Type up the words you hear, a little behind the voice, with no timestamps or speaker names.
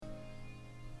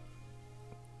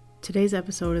Today's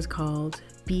episode is called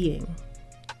Being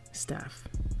Steph.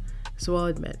 So I'll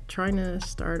admit, trying to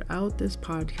start out this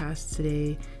podcast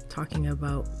today talking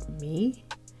about me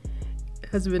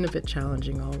has been a bit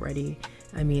challenging already.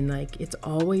 I mean, it's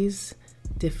always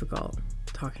difficult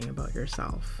talking about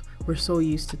yourself. We're so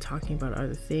used to talking about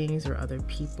other things or other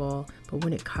people, but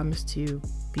when it comes to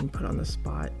being put on the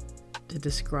spot to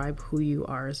describe who you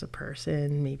are as a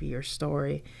person, maybe your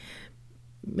story,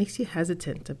 it makes you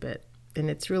hesitant a bit. And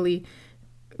it's really,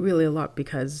 really a lot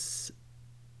because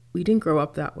we didn't grow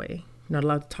up that way. Not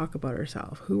allowed to talk about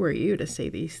ourselves. Who are you to say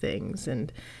these things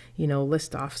and,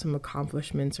 list off some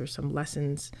accomplishments or some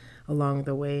lessons along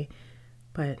the way.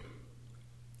 But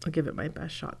I'll give it my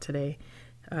best shot today.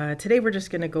 Today we're just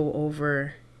going to go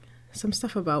over some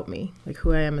stuff about me, like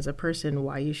who I am as a person,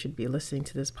 why you should be listening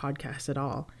to this podcast at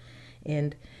all,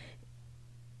 and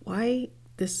why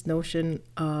this notion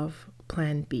of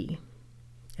plan B,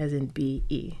 as in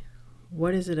BE.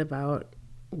 What is it about?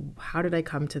 How did I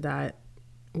come to that?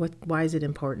 Why is it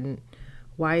important?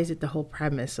 Why is it the whole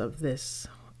premise of this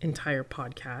entire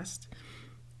podcast?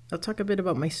 I'll talk a bit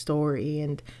about my story,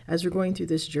 and as we're going through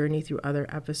this journey through other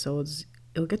episodes,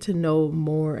 you'll get to know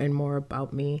more and more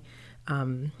about me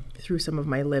through some of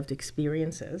my lived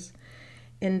experiences,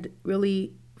 and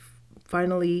really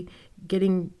finally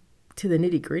getting to the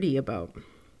nitty-gritty about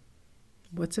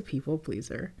what's a people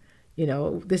pleaser.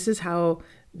 This is how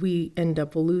we end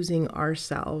up losing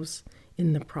ourselves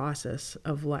in the process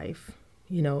of life.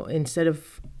 Instead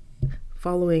of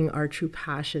following our true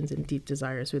passions and deep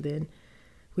desires within,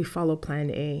 we follow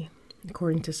plan A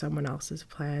according to someone else's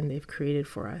plan they've created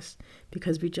for us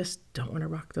because we just don't want to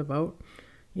rock the boat.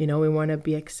 We want to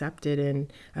be accepted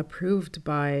and approved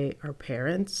by our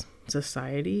parents,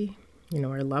 society,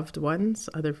 our loved ones,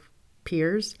 other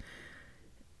peers.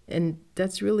 And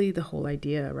that's really the whole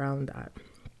idea around that.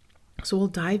 So we'll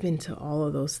dive into all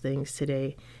of those things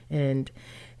today. And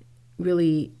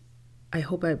really, I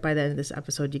hope by the end of this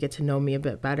episode, you get to know me a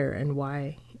bit better and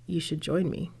why you should join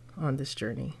me on this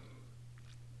journey.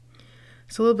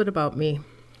 So a little bit about me.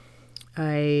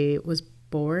 I was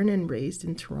born and raised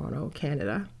in Toronto,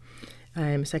 Canada.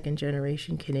 I'm second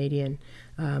generation Canadian.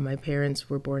 My parents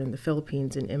were born in the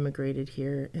Philippines and immigrated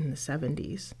here in the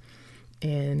 70s.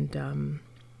 And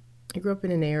I grew up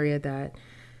in an area that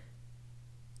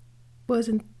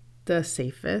wasn't the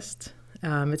safest.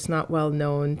 It's not well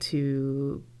known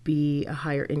to be a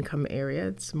higher income area.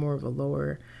 It's more of a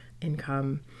lower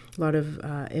income. A lot of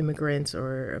immigrants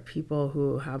or people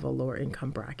who have a lower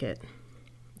income bracket.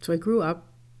 So I grew up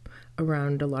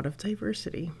around a lot of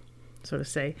diversity, so to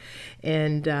say.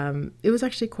 And it was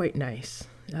actually quite nice.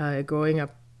 Growing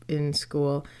up in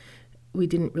school, we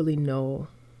didn't really know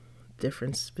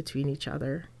difference between each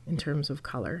other in terms of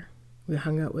color. We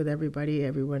hung out with everybody.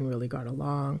 Everyone really got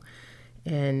along.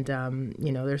 And,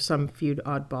 there's some few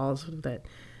oddballs that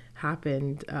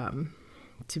happened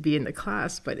to be in the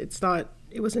class, but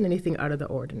it wasn't anything out of the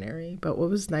ordinary. But what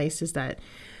was nice is that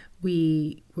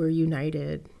we were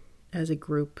united as a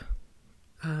group,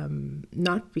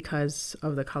 not because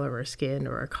of the color of our skin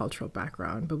or our cultural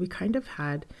background, but we kind of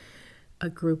had a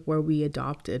group where we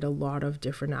adopted a lot of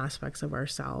different aspects of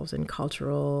ourselves and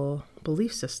cultural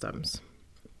belief systems,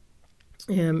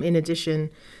 in addition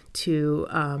to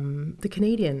the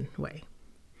Canadian way.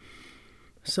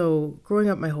 So growing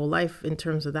up my whole life in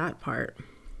terms of that part,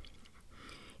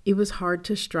 it was hard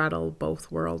to straddle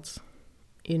both worlds.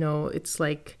 It's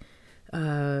like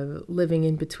living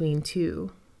in between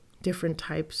two different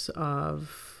types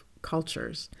of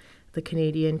cultures. The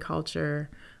Canadian culture,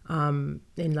 and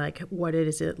what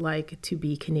is it like to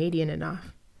be Canadian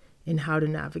enough and how to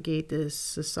navigate this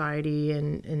society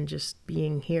and just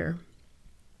being here.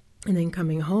 And then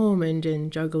coming home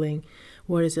and juggling,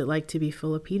 what is it like to be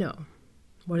Filipino?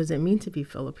 What does it mean to be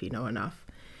Filipino enough?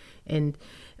 And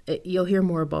you'll hear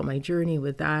more about my journey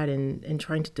with that and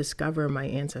trying to discover my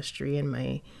ancestry and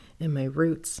my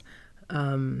roots.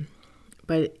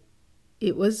 But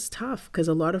it was tough because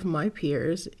a lot of my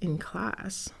peers in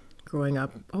class growing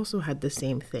up also had the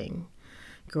same thing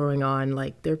going on.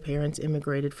 Like their parents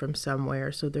immigrated from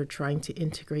somewhere, so they're trying to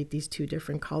integrate these two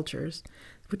different cultures,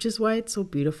 which is why it's so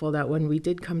beautiful that when we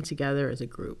did come together as a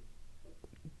group,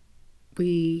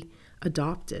 we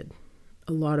adopted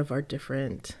a lot of our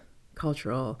different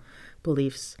cultural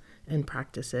beliefs and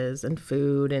practices and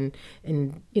food and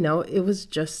it was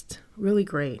just really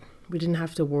great. We didn't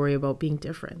have to worry about being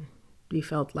different. We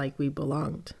felt like we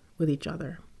belonged with each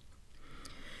other.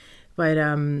 But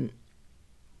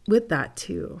with that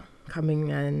too, coming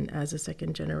in as a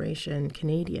second generation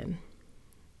Canadian,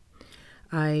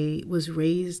 I was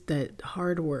raised that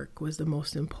hard work was the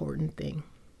most important thing.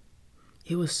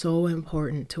 it was so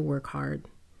important to work hard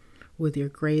with your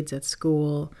grades at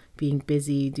school, being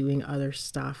busy, doing other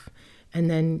stuff, and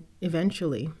then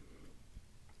eventually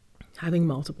having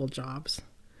multiple jobs.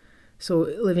 So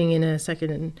living as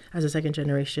a second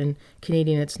generation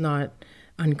Canadian, it's not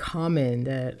uncommon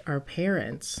that our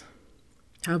parents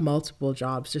have multiple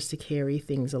jobs just to carry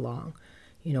things along.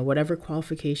 Whatever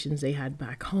qualifications they had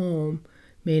back home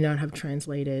may not have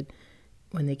translated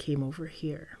when they came over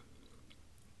here.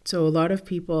 So a lot of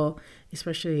people,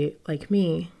 especially like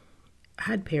me,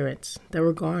 had parents that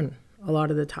were gone a lot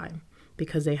of the time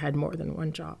because they had more than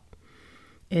one job.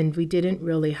 And we didn't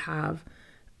really have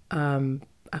a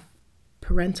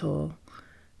parental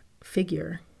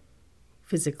figure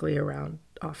physically around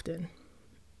often.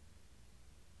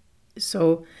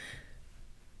 So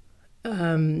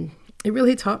it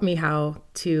really taught me how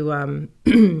to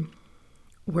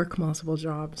work multiple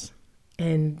jobs.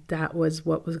 And that was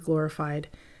what was glorified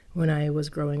when I was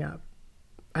growing up.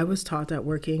 I was taught that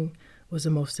working was the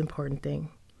most important thing.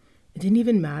 It didn't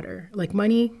even matter. Like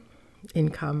money,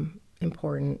 income,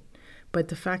 important. But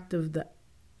the fact of the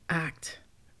act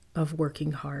of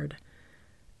working hard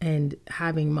and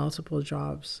having multiple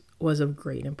jobs was of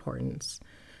great importance.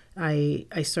 I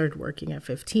started working at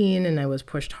 15 and I was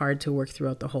pushed hard to work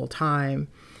throughout the whole time.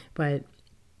 But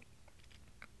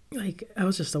I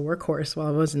was just a workhorse while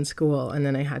I was in school, and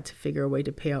then I had to figure a way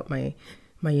to pay out my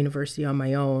university on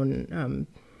my own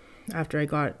after I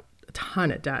got a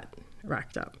ton of debt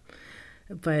racked up.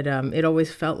 But it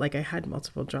always felt like I had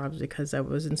multiple jobs because I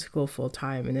was in school full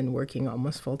time and then working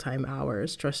almost full-time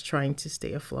hours, just trying to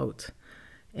stay afloat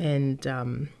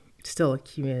and still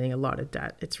accumulating a lot of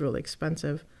debt. It's really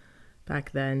expensive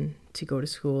back then to go to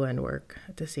school and work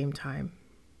at the same time.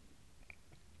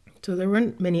 So there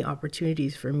weren't many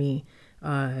opportunities for me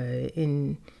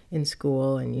in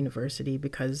school and university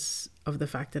because of the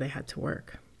fact that I had to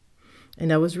work.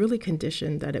 And I was really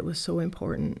conditioned that it was so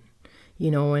important.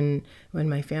 When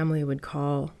my family would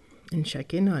call and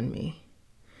check in on me,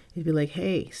 it'd be like,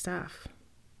 hey, Steph.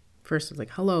 First it was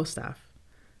like, hello, Steph.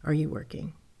 Are you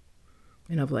working?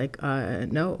 And I'm like,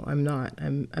 no, I'm not.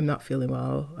 I'm not feeling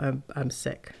well. I'm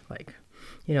sick.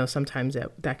 Sometimes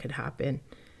that could happen.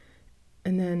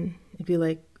 And then it'd be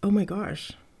like, oh my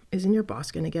gosh, isn't your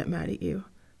boss going to get mad at you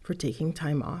for taking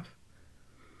time off?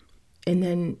 And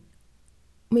then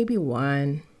maybe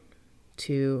 1,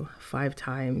 2, 5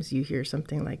 times you hear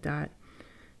something like that,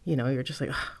 you're just like,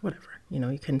 whatever,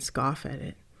 you can scoff at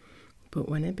it. But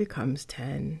when it becomes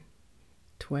 10,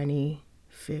 20,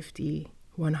 50,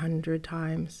 100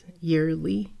 times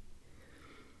yearly,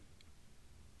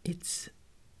 it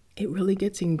really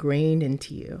gets ingrained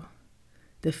into you.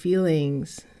 The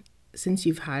feelings since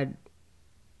you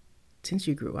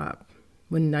grew up,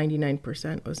 when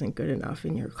 99% wasn't good enough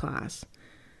in your class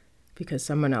because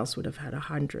someone else would have had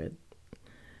 100.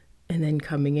 And then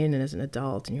coming in as an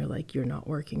adult and you're like, you're not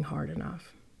working hard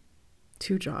enough.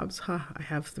 2 jobs, I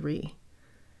have 3.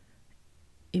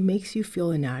 It makes you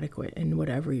feel inadequate, and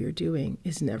whatever you're doing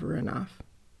is never enough.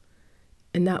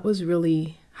 And that was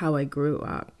really how I grew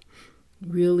up,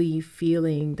 really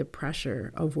feeling the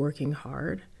pressure of working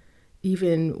hard,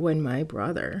 even when my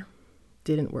brother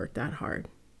didn't work that hard,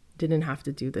 didn't have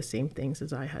to do the same things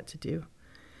as I had to do.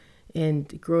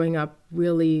 And growing up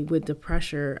really with the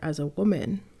pressure as a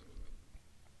woman,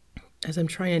 as I'm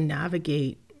trying to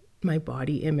navigate my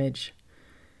body image,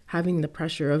 having the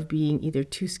pressure of being either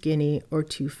too skinny or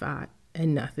too fat,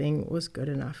 and nothing was good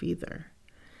enough either.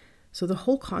 So the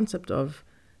whole concept of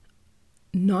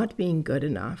not being good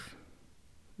enough,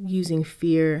 using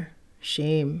fear,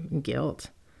 shame, and guilt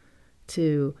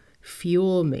to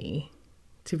fuel me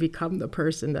to become the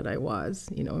person that I was,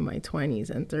 in my 20s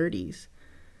and 30s.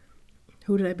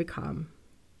 Who did I become?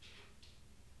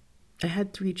 I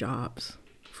had 3 jobs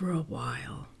for a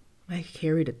while. I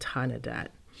carried a ton of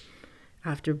debt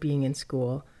after being in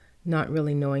school, not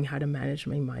really knowing how to manage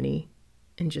my money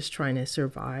and just trying to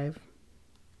survive.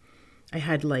 I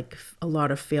had a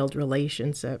lot of failed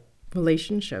relationships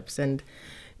and,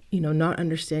 not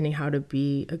understanding how to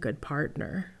be a good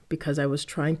partner because I was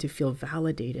trying to feel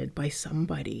validated by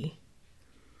somebody.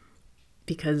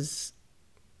 Because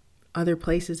other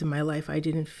places in my life, I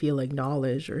didn't feel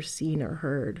acknowledged or seen or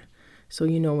heard. So,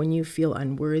 when you feel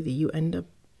unworthy, you end up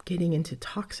getting into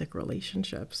toxic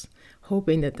relationships,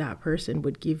 hoping that person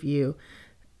would give you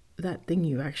that thing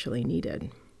you actually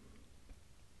needed.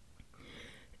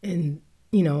 And,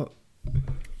 I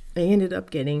ended up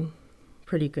getting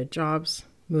pretty good jobs,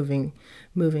 moving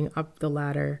up the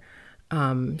ladder.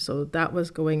 So that was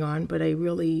going on, but I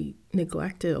really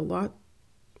neglected a lot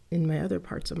in my other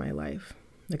parts of my life.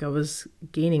 I was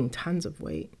gaining tons of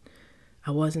weight.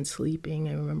 I wasn't sleeping.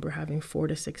 I remember having 4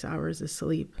 to 6 hours of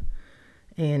sleep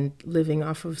and living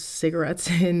off of cigarettes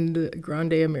and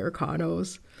grande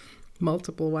Americanos,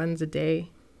 multiple ones a day,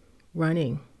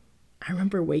 running. I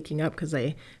remember waking up because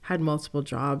I had multiple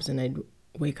jobs, and I'd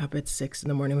wake up at 6 in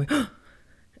the morning,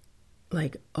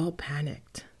 like all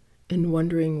panicked and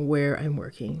wondering where I'm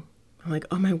working. I'm like,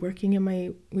 am I working in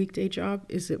my weekday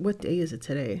job? What day is it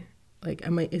today? Like,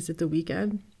 is it the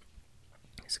weekend?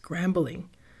 Scrambling,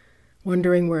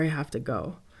 wondering where I have to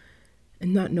go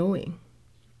and not knowing.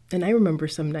 And I remember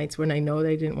some nights when I know that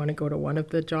I didn't want to go to one of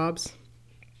the jobs,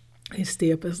 I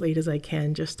stay up as late as I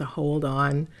can just to hold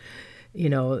on,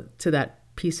 to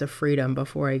that piece of freedom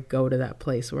before I go to that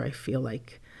place where I feel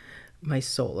like my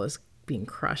soul is being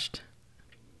crushed.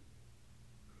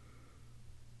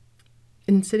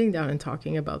 And sitting down and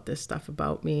talking about this stuff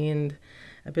about me and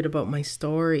a bit about my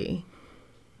story,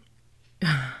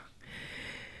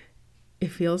 it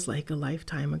feels like a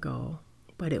lifetime ago,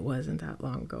 but it wasn't that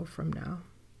long ago from now.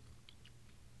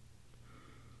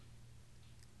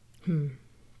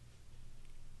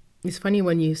 It's funny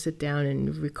when you sit down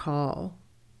and recall,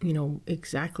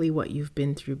 exactly what you've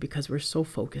been through, because we're so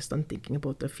focused on thinking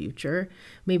about the future.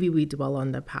 Maybe we dwell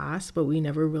on the past, but we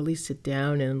never really sit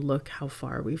down and look how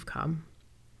far we've come.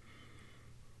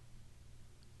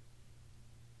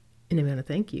 And I'm going to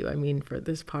thank you. For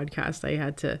this podcast, I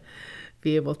had to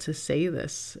be able to say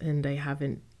this, and I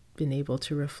haven't been able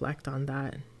to reflect on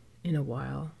that in a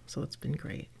while. So it's been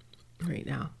great right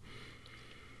now.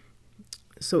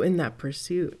 So in that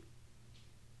pursuit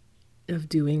of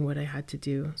doing what I had to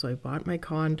do, so I bought my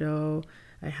condo,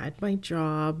 I had my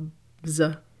jobs,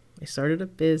 I started a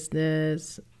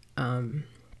business, I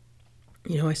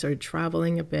started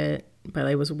traveling a bit, but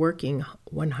I was working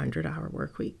 100-hour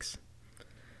work weeks.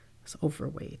 I was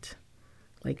overweight,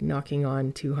 like knocking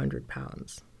on 200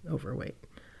 pounds overweight.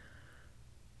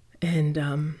 And,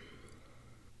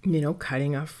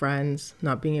 cutting off friends,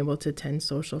 not being able to attend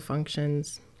social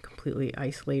functions, completely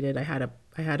isolated. I had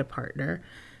a partner,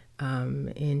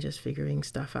 and just figuring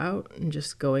stuff out and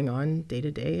just going on day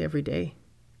to day, every day,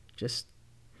 just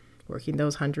working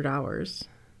those 100 hours.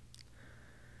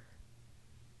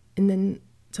 And then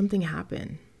something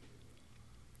happened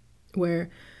where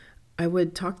I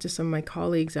would talk to some of my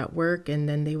colleagues at work, and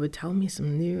then they would tell me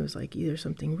some news, like either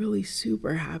something really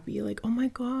super happy, like, oh my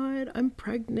God, I'm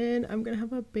pregnant, I'm going to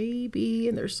have a baby,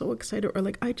 and they're so excited, or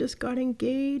like, I just got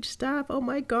engaged, Steph, oh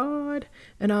my God.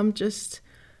 And I'm just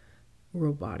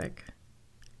robotic,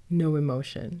 no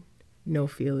emotion, no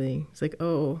feeling. It's like,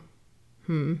 oh,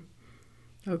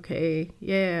 okay,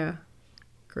 yeah,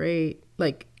 great.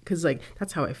 Like, because like,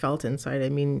 that's how I felt inside.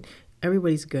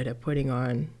 Everybody's good at putting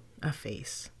on a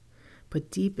face. But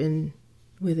deep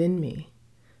within me,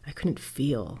 I couldn't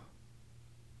feel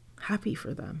happy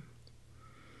for them.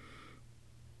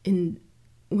 And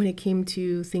when it came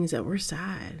to things that were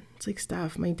sad, it's like,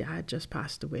 Steph, my dad just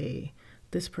passed away.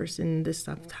 This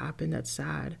stuff happened that's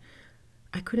sad.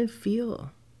 I couldn't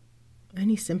feel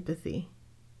any sympathy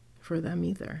for them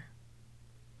either.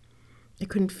 I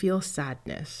couldn't feel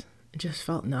sadness. It just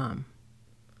felt numb.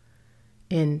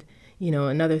 And,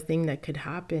 another thing that could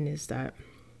happen is that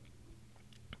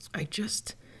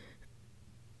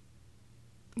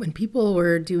when people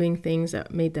were doing things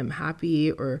that made them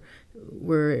happy, or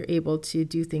were able to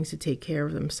do things to take care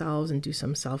of themselves and do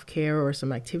some self-care or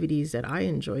some activities that I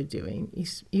enjoyed doing,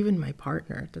 even my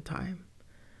partner at the time,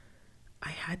 I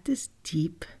had this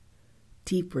deep,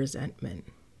 deep resentment.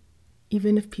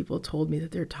 Even if people told me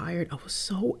that they're tired, I was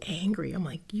so angry. I'm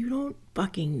like, you don't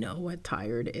fucking know what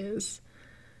tired is.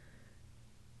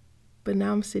 But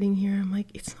now I'm sitting here, I'm like,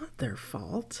 it's not their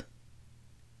fault.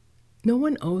 No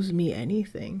one owes me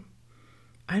anything.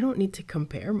 I don't need to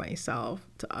compare myself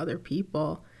to other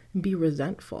people and be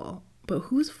resentful. But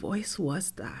whose voice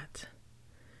was that?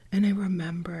 And I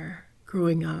remember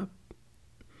growing up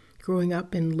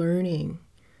and learning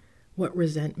what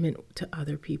resentment to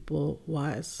other people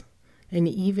was. And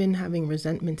even having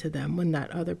resentment to them when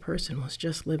that other person was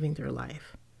just living their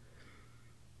life.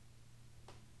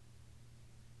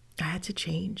 I had to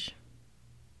change.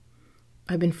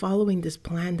 I've been following this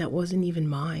plan that wasn't even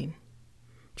mine,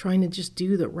 trying to just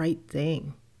do the right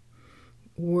thing,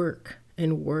 work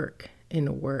and work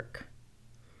and work.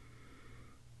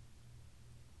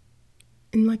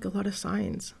 And like a lot of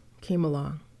signs came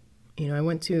along. I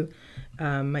went to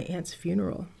my aunt's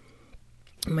funeral,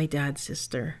 my dad's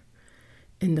sister,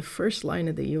 and the first line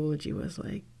of the eulogy was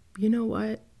like, you know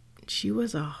what? She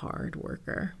was a hard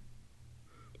worker.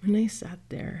 And I sat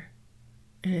there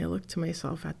and I looked to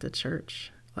myself at the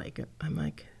church,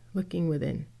 I'm looking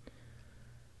within.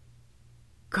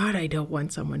 God, God, I don't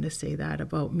want someone to say that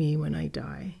about me when I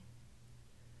die.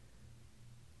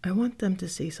 I want them to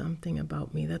say something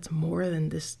about me that's more than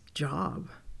this job.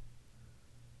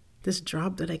 This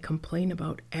job that I complain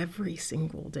about every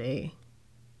single day.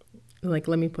 Like,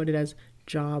 let me put it as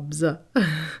jobs that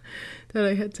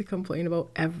I had to complain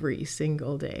about every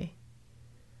single day.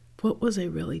 What was I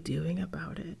really doing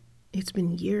about it? It's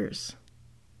been years.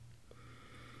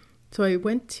 So I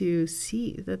went to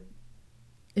see that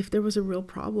if there was a real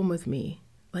problem with me,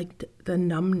 like the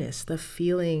numbness, the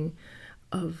feeling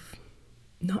of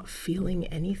not feeling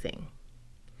anything.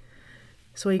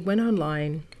 So I went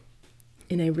online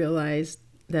and I realized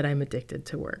that I'm addicted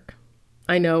to work.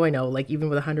 I know, like even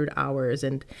with 100 hours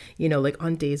and, like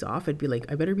on days off, I'd be like,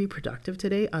 I better be productive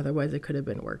today. Otherwise I could have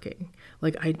been working.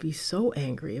 Like I'd be so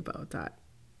angry about that.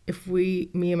 If me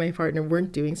and my partner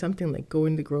weren't doing something like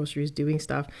going to the groceries, doing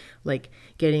stuff, like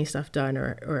getting stuff done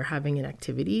or having an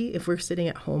activity, if we're sitting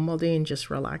at home all day and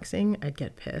just relaxing, I'd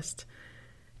get pissed.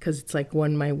 Because it's like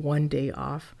my one day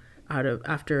off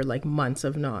after like months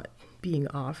of not being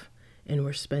off, and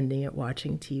we're spending it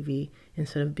watching TV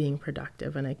instead of being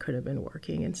productive, and I could have been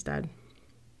working instead.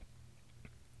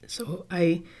 So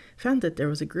I found that there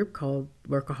was a group called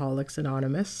Workaholics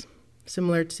Anonymous,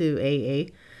 similar to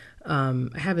AA. I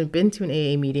haven't been to an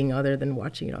AA meeting other than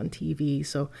watching it on TV.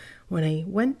 So when I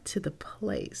went to the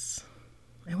place,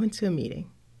 I went to a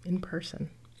meeting in person.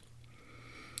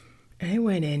 And I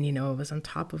went in, it was on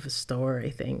top of a store, I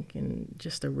think, in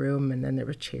just a room. And then there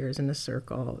were chairs in a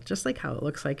circle, just like how it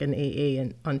looks like an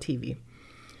AA on TV.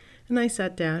 And I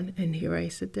sat down, and here I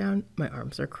sit down. My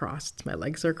arms are crossed. My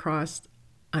legs are crossed.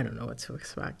 I don't know what to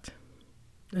expect.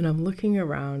 And I'm looking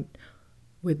around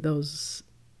with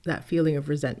that feeling of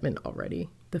resentment already,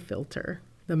 the filter,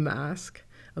 the mask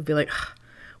of be like,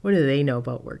 what do they know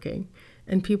about working?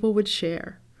 And people would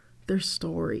share their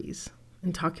stories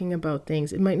and talking about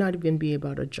things. It might not even be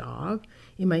about a job.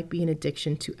 It might be an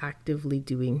addiction to actively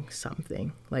doing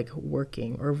something like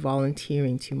working or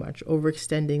volunteering too much,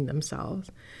 overextending themselves.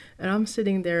 And I'm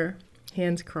sitting there,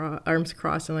 arms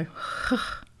crossed, and like,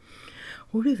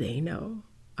 what do they know?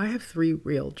 I have 3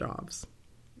 real jobs.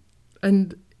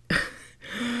 And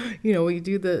we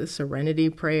do the serenity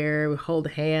prayer, we hold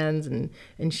hands and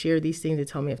share these things. They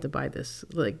tell me I have to buy this,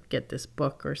 like get this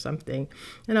book or something.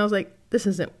 And I was like, this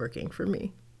isn't working for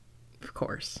me. Of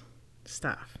course,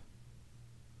 Steph.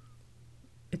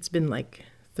 It's been like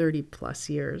 30 plus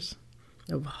years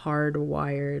of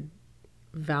hardwired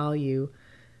value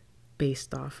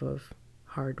based off of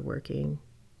hardworking.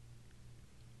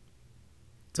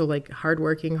 So like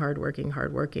hardworking,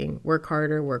 work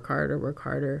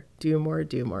harder, do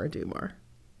more.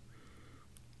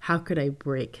 How could I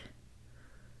break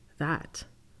that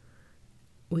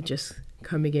with just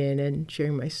coming in and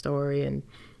sharing my story and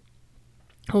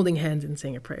holding hands and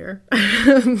saying a prayer?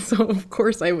 So of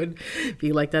course I would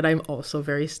be like that. I'm also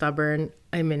very stubborn.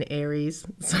 I'm in Aries.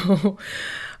 So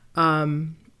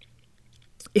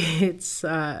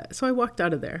so I walked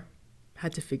out of there,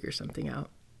 had to figure something out.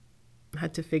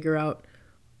 Had to figure out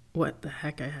what the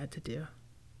heck I had to do.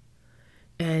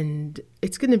 And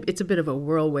it's a bit of a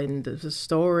whirlwind of a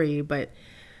story, but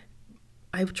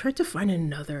I've tried to find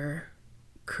another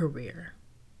career.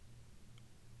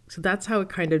 So that's how it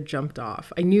kind of jumped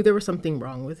off. I knew there was something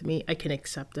wrong with me. I can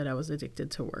accept that I was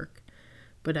addicted to work.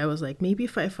 But I was like, maybe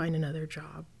if I find another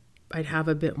job, I'd have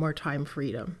a bit more time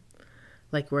freedom,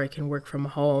 like where I can work from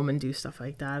home and do stuff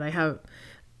like that.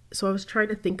 So I was trying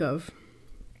to think of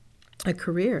a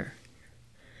career,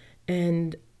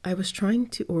 and I was trying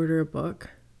to order a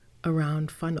book around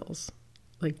funnels,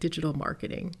 like digital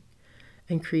marketing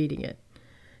and creating it.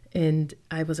 And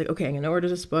I was like, okay, I'm going to order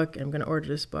this book.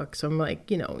 So I'm like,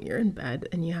 you're in bed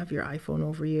and you have your iPhone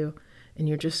over you and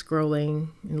you're just scrolling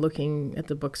and looking at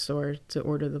the bookstore to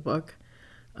order the book.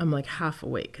 I'm like half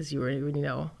awake because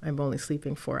I'm only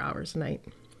sleeping 4 hours a night.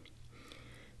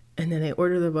 And then I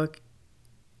order the book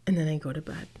and then I go to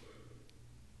bed.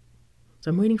 So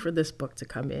I'm waiting for this book to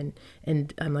come in,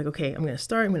 and I'm like, okay, I'm going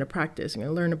to practice. I'm going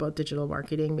to learn about digital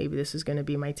marketing. Maybe this is going to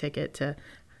be my ticket to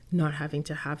not having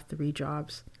to have 3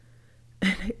 jobs.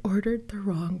 And I ordered the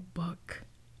wrong book.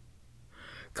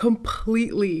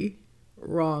 Completely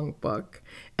wrong book.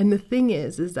 And the thing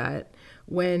is that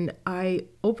when I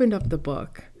opened up the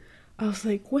book, I was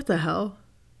like, what the hell?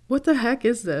 What the heck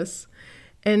is this?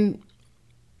 And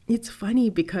it's funny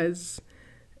because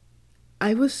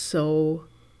I was so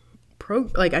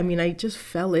I just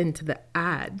fell into the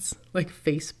ads, like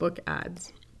Facebook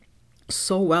ads,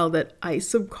 so well that I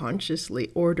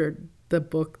subconsciously ordered the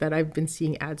book that I've been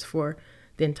seeing ads for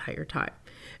the entire time.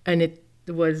 And it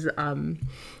was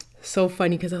so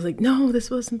funny because I was like, no, this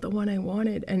wasn't the one I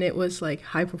wanted. And it was like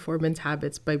High Performance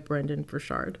Habits by Brendan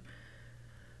Burchard.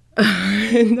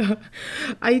 And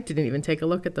I didn't even take a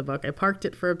look at the book. I parked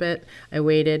it for a bit. I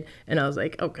waited and I was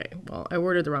like, okay, well, I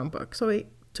ordered the wrong book. So I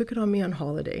took it on me on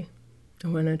holiday. I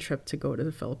went on a trip to go to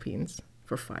the Philippines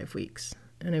for 5 weeks.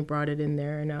 And I brought it in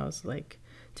there and I was like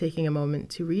taking a moment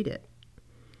to read it.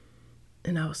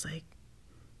 And I was like,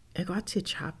 I got to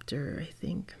chapter, I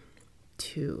think,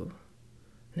 2.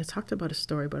 And it talked about a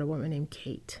story about a woman named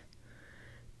Kate.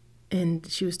 And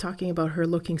she was talking about her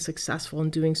looking successful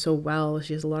and doing so well.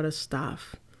 She has a lot of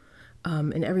stuff.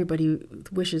 And everybody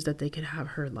wishes that they could have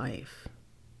her life.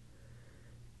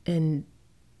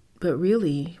 But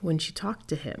really, when she talked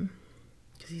to him,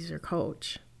 because he's her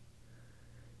coach,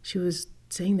 she was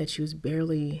saying that she was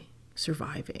barely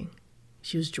surviving.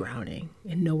 She was drowning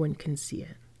and no one can see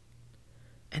it.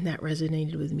 And that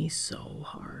resonated with me so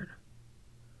hard.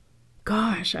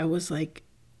 Gosh, I was like,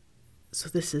 so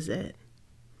this is it.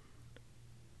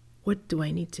 What do I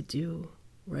need to do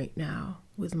right now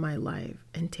with my life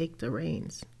and take the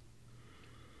reins?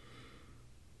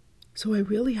 So I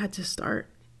really had to start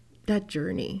that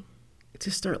journey to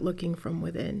start looking from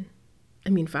within. I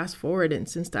mean, fast forward, and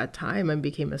since that time, I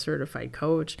became a certified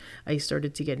coach. I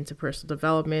started to get into personal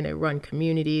development. I run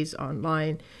communities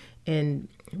online and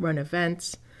run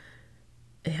events.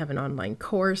 I have an online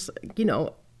course. I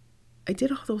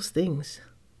did all those things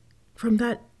from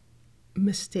that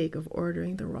mistake of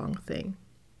ordering the wrong thing.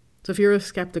 So if you're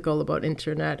skeptical about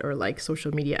internet or like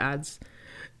social media ads,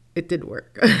 it did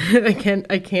work.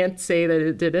 I can't say that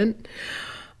it didn't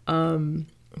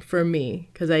for me,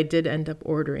 because I did end up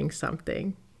ordering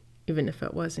something, even if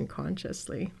it wasn't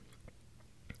consciously.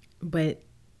 But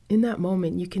in that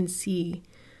moment, you can see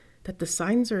that the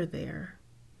signs are there.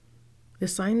 The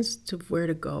signs to where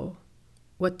to go,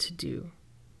 what to do,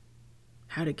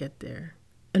 how to get there,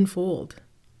 unfold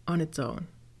on its own.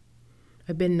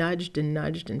 I've been nudged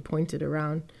and pointed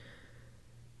around.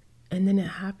 And then it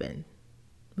happened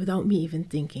without me even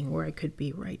thinking where I could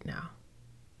be right now.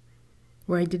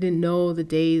 Where I didn't know the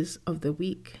days of the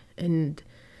week and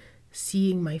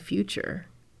seeing my future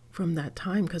from that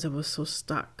time because I was so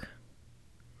stuck,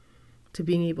 to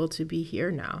being able to be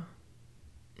here now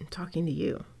and talking to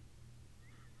you.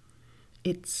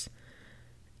 It's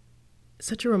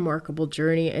such a remarkable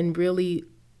journey, and really,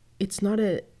 it's not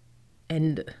an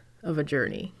end of a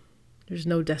journey. There's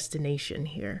no destination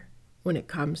here when it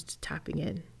comes to tapping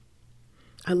in.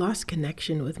 I lost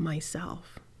connection with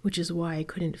myself, which is why I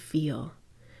couldn't feel.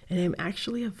 And I'm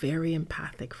actually a very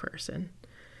empathic person.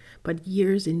 But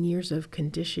years and years of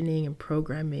conditioning and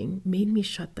programming made me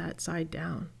shut that side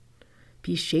down,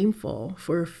 be shameful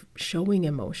for showing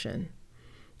emotion.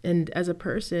 And as a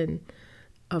person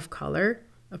of color,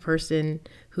 a person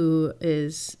who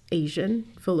is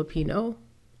Asian, Filipino,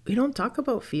 we don't talk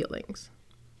about feelings.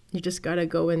 You just got to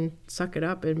go and suck it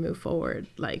up and move forward.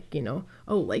 Like,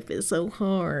 oh, life is so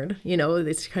hard.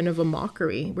 It's kind of a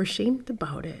mockery. We're shamed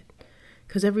about it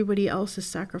because everybody else is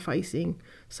sacrificing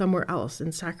somewhere else,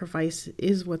 and sacrifice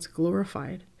is what's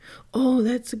glorified. Oh,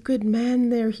 that's a good man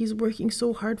there. He's working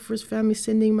so hard for his family,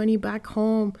 sending money back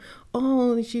home.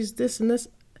 Oh, she's this and this.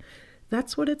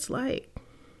 That's what it's like.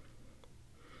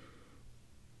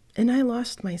 And I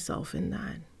lost myself in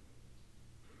that.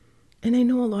 And I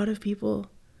know a lot of people,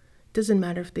 doesn't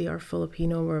matter if they are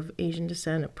Filipino or of Asian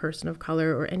descent, a person of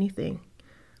color or anything,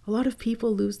 a lot of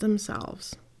people lose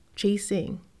themselves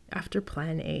chasing after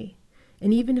plan A.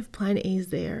 And even if plan A is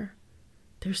there,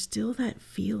 there's still that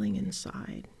feeling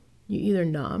inside. You either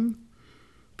numb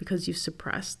because you've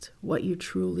suppressed what you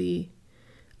truly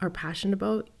are passionate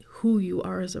about, who you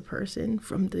are as a person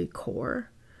from the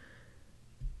core,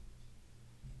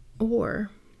 or,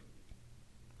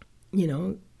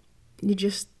 you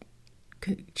just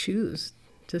choose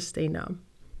to stay numb.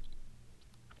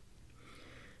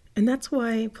 And that's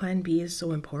why Plan B is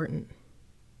so important.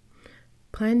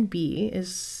 Plan B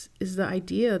is the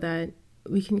idea that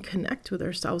we can connect with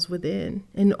ourselves within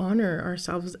and honor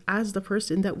ourselves as the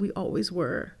person that we always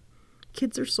were.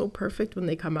 Kids are so perfect when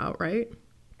they come out, right?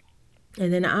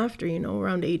 And then after,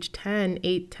 around age 10,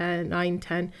 8, 10, 9,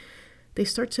 10, they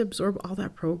start to absorb all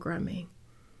that programming,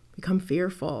 become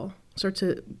fearful, start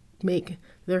to make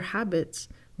their habits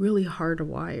really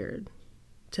hardwired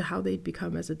to how they'd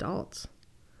become as adults.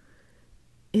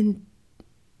 And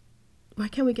why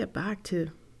can't we get back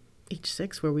to age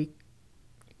 6 where we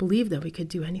believed that we could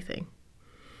do anything,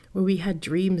 where we had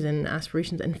dreams and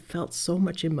aspirations and felt so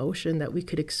much emotion that we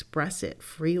could express it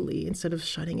freely instead of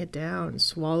shutting it down,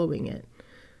 swallowing it?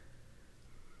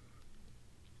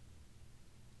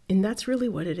 And that's really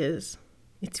what it is.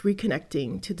 It's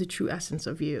reconnecting to the true essence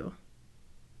of you.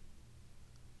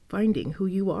 Finding who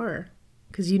you are.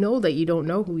 Because you know that you don't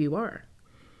know who you are.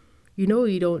 You know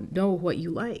you don't know what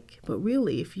you like. But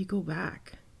really, if you go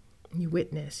back and you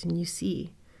witness and you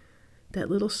see that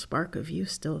little spark of you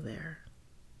still there.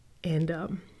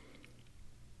 And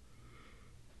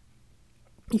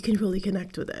you can really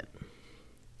connect with it.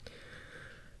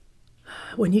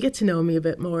 When you get to know me a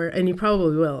bit more, and you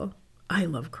probably will, I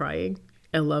love crying.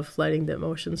 I love letting the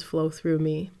emotions flow through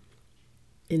me.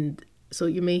 And so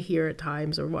you may hear at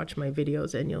times or watch my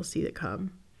videos and you'll see it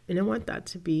come. And I want that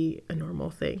to be a normal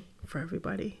thing for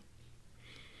everybody.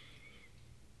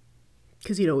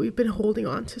 Because, we've been holding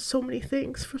on to so many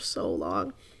things for so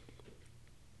long.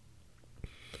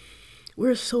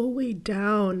 We're so weighed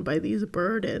down by these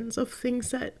burdens of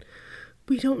things that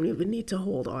we don't even need to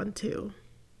hold on to.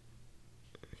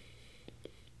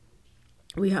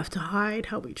 We have to hide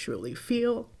how we truly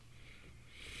feel.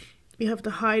 We have to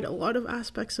hide a lot of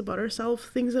aspects about ourselves,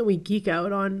 things that we geek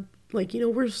out on. Like,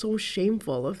 we're so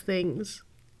shameful of things.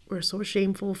 We're so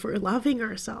shameful for loving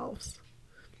ourselves.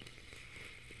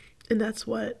 And that's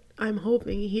what I'm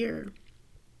hoping here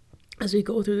as we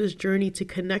go through this journey to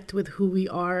connect with who we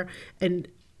are and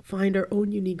find our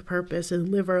own unique purpose and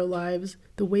live our lives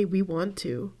the way we want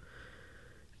to.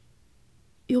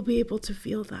 You'll be able to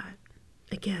feel that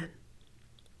again.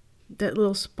 That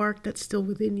little spark that's still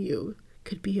within you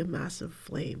could be a massive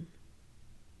flame.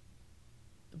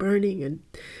 Burning and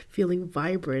feeling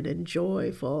vibrant and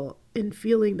joyful and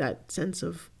feeling that sense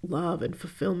of love and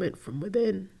fulfillment from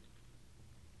within.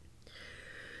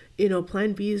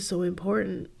 Plan B is so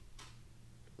important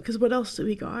because what else do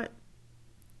we got?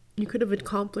 You could have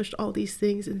accomplished all these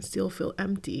things and still feel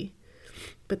empty.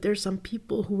 But there's some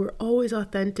people who are always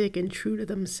authentic and true to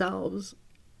themselves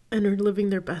and are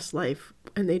living their best life,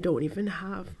 and they don't even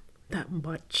have that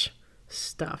much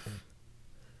stuff.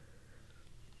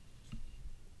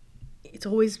 It's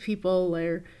always people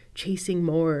are chasing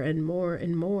more and more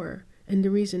and more. And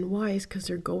the reason why is because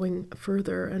they're going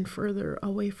further and further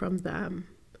away from them.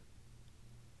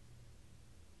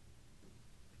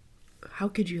 How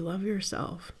could you love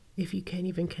yourself if you can't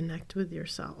even connect with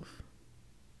yourself?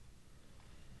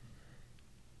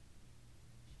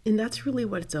 And that's really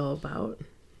what it's all about.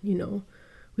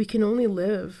 We can only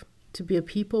live to be a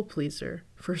people pleaser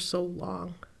for so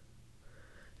long.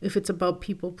 If it's about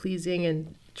people pleasing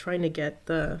and trying to get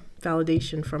the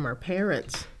validation from our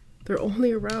parents, they're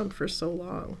only around for so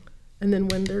long. And then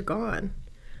when they're gone,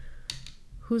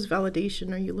 whose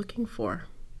validation are you looking for?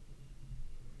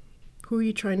 Who are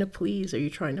you trying to please? Are you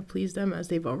trying to please them as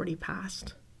they've already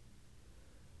passed?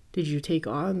 Did you take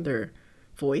on their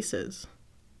voices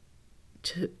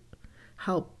to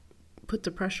help put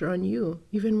the pressure on you,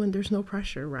 even when there's no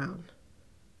pressure around?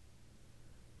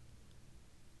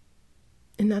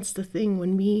 And that's the thing,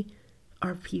 when we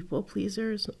are people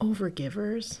pleasers,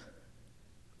 overgivers,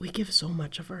 we give so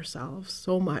much of ourselves,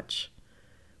 so much.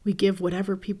 We give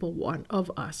whatever people want of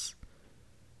us.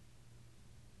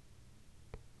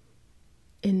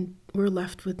 And we're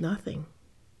left with nothing.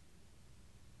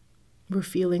 We're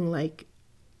feeling like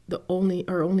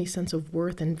our only sense of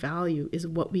worth and value is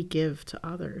what we give to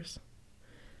others.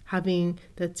 Having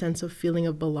that sense of feeling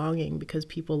of belonging because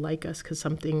people like us because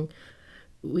something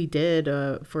we did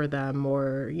for them,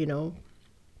 or,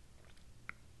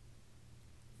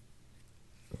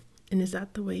 And is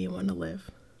that the way you want to live?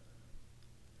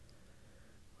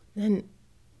 Then,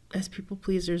 as people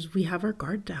pleasers, we have our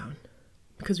guard down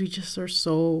because we just are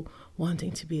so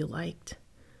wanting to be liked.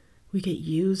 We get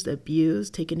used,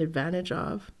 abused, taken advantage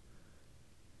of,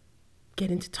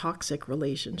 get into toxic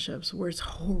relationships where it's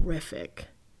horrific.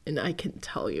 And I can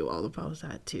tell you all about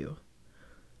that too.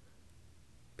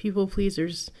 People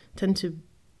pleasers tend to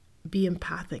be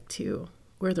empathic too,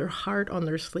 wear their heart on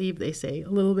their sleeve, they say, a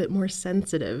little bit more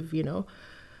sensitive,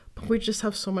 but we just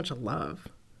have so much love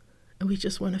and we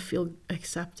just want to feel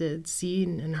accepted,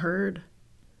 seen, and heard.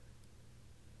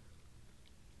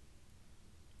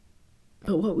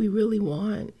 But what we really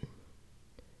want,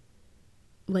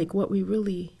 what we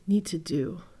really need to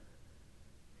do,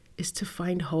 is to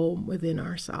find home within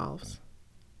ourselves.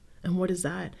 And what is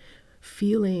that?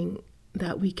 Feeling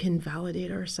that we can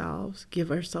validate ourselves,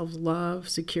 give ourselves love,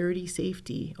 security,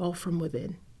 safety, all from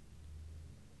within.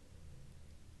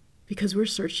 Because we're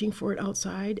searching for it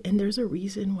outside, and there's a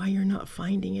reason why you're not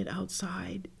finding it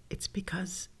outside. It's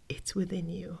because it's within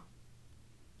you.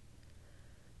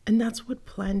 And that's what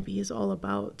Plan B is all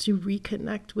about, to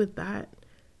reconnect with that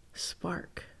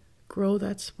spark, grow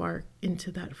that spark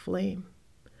into that flame.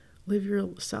 Live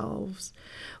yourselves,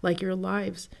 your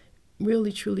lives,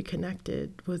 really truly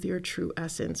connected with your true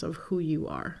essence of who you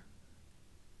are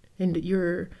and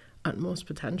your utmost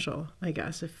potential, I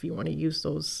guess, if you want to use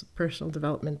those personal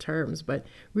development terms. But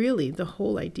really, the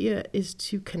whole idea is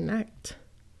to connect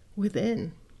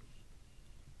within.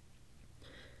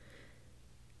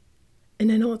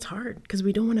 And I know it's hard because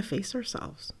we don't want to face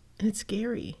ourselves, and it's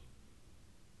scary.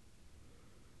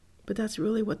 But that's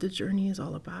really what the journey is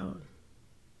all about.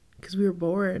 Because we were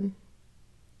born,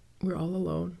 we're all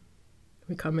alone.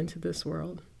 We come into this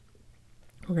world,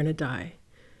 we're going to die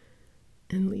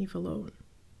and leave alone.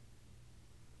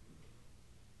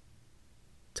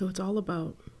 So it's all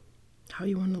about how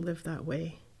you want to live that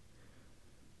way.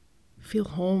 Feel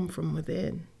home from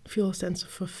within. Feel a sense of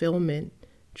fulfillment,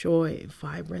 joy,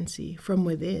 vibrancy from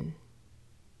within.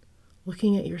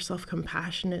 Looking at yourself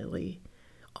compassionately,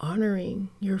 honoring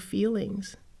your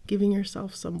feelings, giving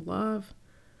yourself some love.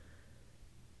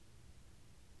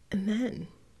 And then,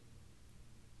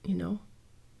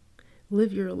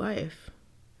 live your life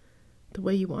the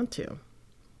way you want to.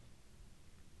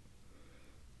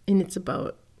 And it's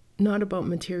not about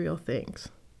material things.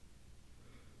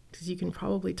 Because you can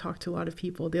probably talk to a lot of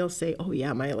people. They'll say, oh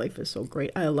yeah, my life is so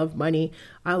great. I love money.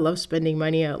 I love spending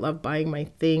money. I love buying my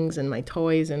things and my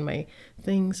toys and my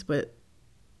things. But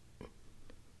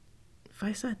if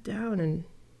I sat down and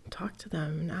talked to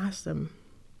them and asked them,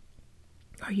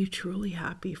 are you truly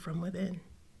happy from within?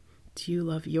 Do you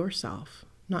love yourself,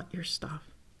 not your stuff?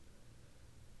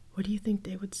 What do you think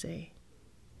they would say?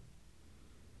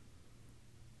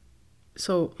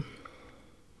 So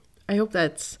I hope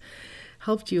that's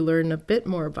helped you learn a bit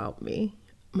more about me,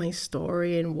 my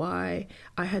story, and why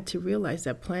I had to realize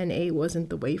that plan A wasn't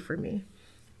the way for me.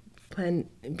 Plan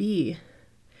B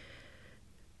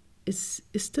is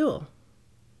still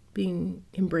being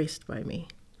embraced by me.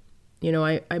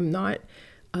 I'm not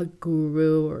a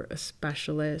guru or a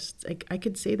specialist. I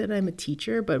could say that I'm a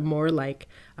teacher, but more like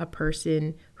a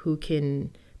person who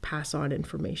can pass on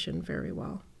information very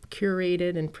well,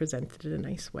 curated and presented in a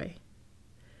nice way.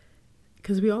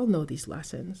 Because we all know these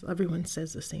lessons. Everyone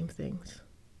says the same things.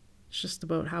 It's just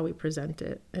about how we present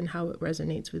it and how it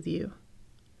resonates with you.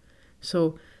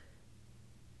 So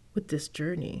with this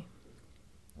journey,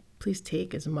 please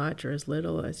take as much or as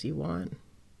little as you want.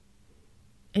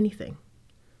 Anything.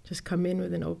 Just come in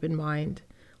with an open mind.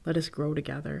 Let us grow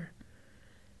together.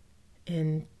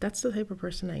 And that's the type of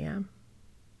person I am.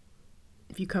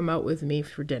 If you come out with me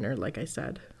for dinner, like I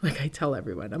said, like I tell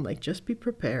everyone, I'm like, just be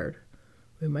prepared.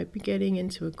 We might be getting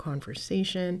into a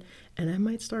conversation and I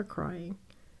might start crying.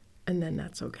 And then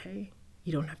that's okay.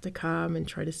 You don't have to come and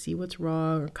try to see what's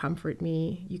wrong or comfort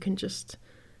me. You can just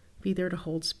be there to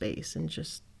hold space and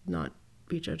just not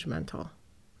be judgmental.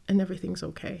 And everything's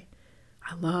okay.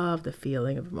 I love the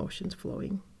feeling of emotions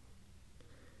flowing.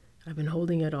 I've been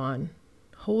holding on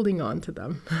to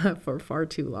them for far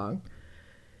too long.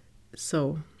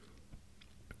 So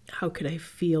how could I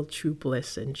feel true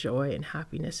bliss and joy and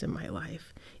happiness in my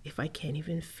life if I can't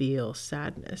even feel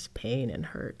sadness, pain, and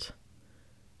hurt?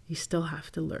 You still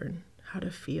have to learn how to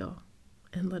feel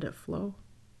and let it flow.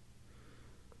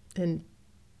 And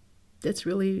that's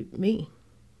really me.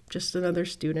 Just another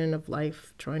student of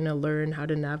life trying to learn how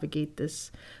to navigate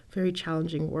this very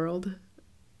challenging world.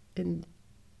 And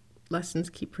lessons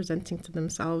keep presenting to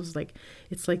themselves.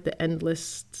 It's like the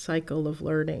endless cycle of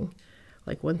learning.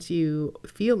 Like once you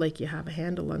feel like you have a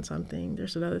handle on something,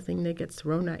 there's another thing that gets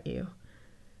thrown at you.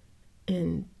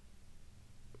 And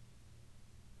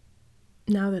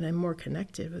now that I'm more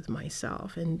connected with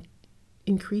myself and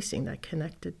increasing that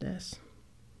connectedness,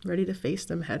 ready to face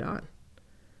them head on.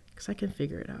 Because I can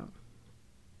figure it out.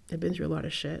 I've been through a lot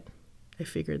of shit. I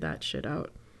figured that shit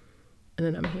out. And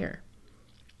then I'm here.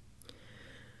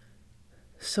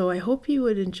 So I hope you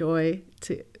would enjoy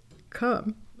to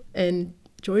come and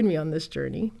join me on this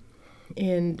journey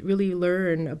and really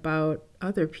learn about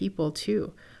other people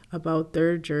too, about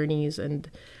their journeys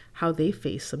and how they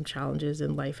face some challenges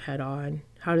in life head on.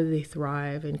 How do they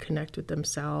thrive and connect with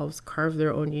themselves, carve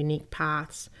their own unique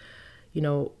paths?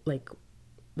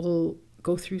 We'll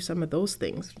go through some of those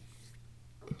things,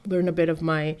 learn a bit of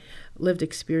my lived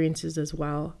experiences as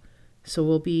well. So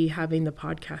we'll be having the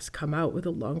podcast come out with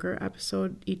a longer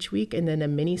episode each week and then a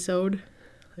mini-sode,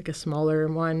 like a smaller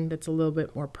one that's a little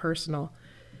bit more personal,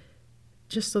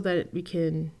 just so that we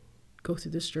can go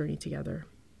through this journey together.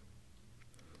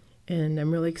 And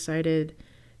I'm really excited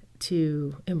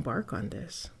to embark on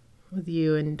this with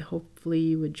you, and hopefully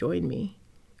you would join me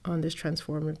on this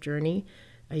transformative journey.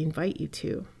 I invite you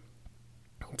to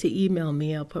email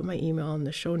me. I'll put my email in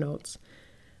the show notes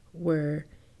where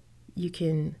you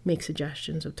can make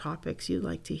suggestions of topics you'd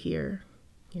like to hear,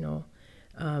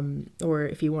 or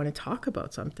if you want to talk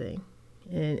about something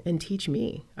and teach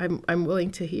me. I'm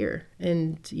willing to hear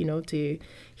and, to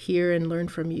hear and learn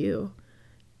from you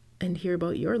and hear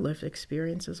about your lived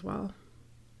experience as well.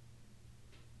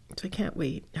 So I can't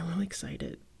wait. I'm really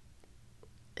excited.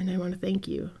 And I want to thank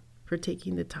you for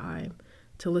taking the time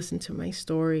to listen to my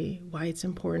story, why it's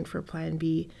important for Plan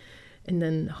B, and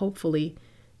then hopefully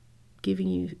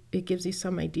it gives you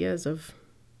some ideas of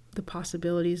the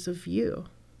possibilities of you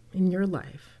in your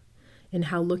life and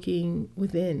how looking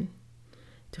within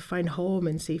to find home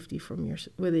and safety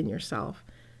within yourself,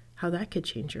 how that could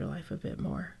change your life a bit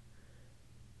more.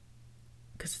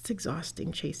 Because it's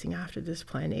exhausting chasing after this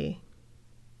Plan A.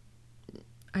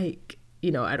 I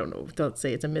don't know, don't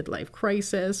say it's a midlife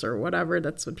crisis or whatever,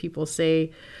 that's what people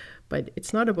say, but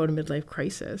it's not about a midlife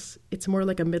crisis. It's more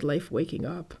like a midlife waking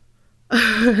up.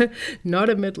 Not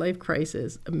a midlife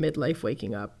crisis, a midlife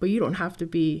waking up. But you don't have to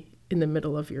be in the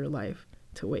middle of your life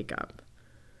to wake up.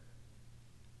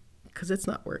 Because it's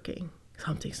not working.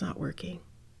 Something's not working.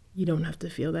 You don't have to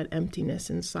feel that emptiness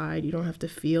inside. You don't have to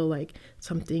feel like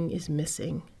something is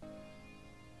missing.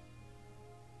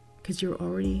 Because you're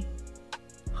already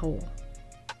whole.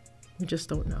 You just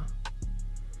don't know.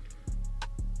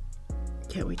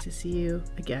 Can't wait to see you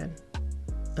again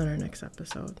on our next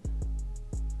episode.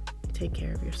 Take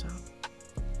care of yourself.